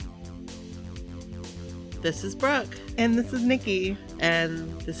This is Brooke. And this is Nikki.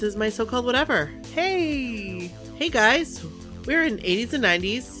 And this is my so-called whatever. Hey! Hey guys, we're an 80s and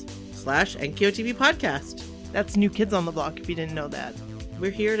 90s / NKOTB podcast. That's New Kids on the Block, if you didn't know that.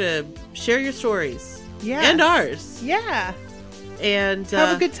 We're here to share your stories. Yeah. And ours. Yeah. And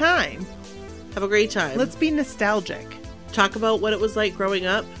have a good time. Have a great time. Let's be nostalgic. Talk about what it was like growing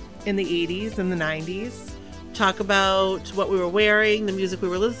up. In the 80s and the 90s. Talk about what we were wearing, the music we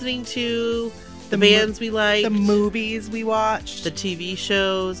were listening to, the bands we liked. The movies we watched. The TV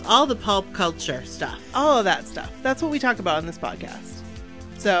shows, all the pulp culture stuff. All of that stuff. That's what we talk about in this podcast.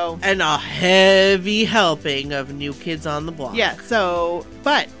 So. And a heavy helping of New Kids on the Block. Yeah,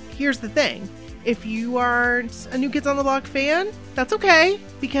 but here's the thing. If you aren't a New Kids on the Block fan, that's okay,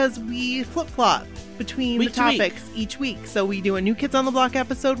 because we flip-flop between the topics each week. So we do a New Kids on the Block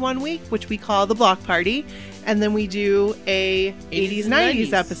episode one week, which we call the Block Party, and then we do a 80s,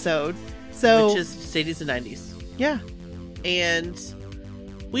 90s episode. So, which is 80s and 90s. Yeah. And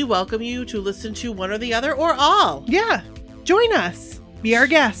we welcome you to listen to one or the other, or all. Yeah. Join us. Be our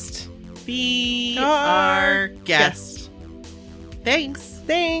guest. Be our guest. Thanks.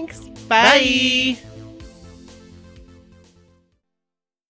 Bye. Bye.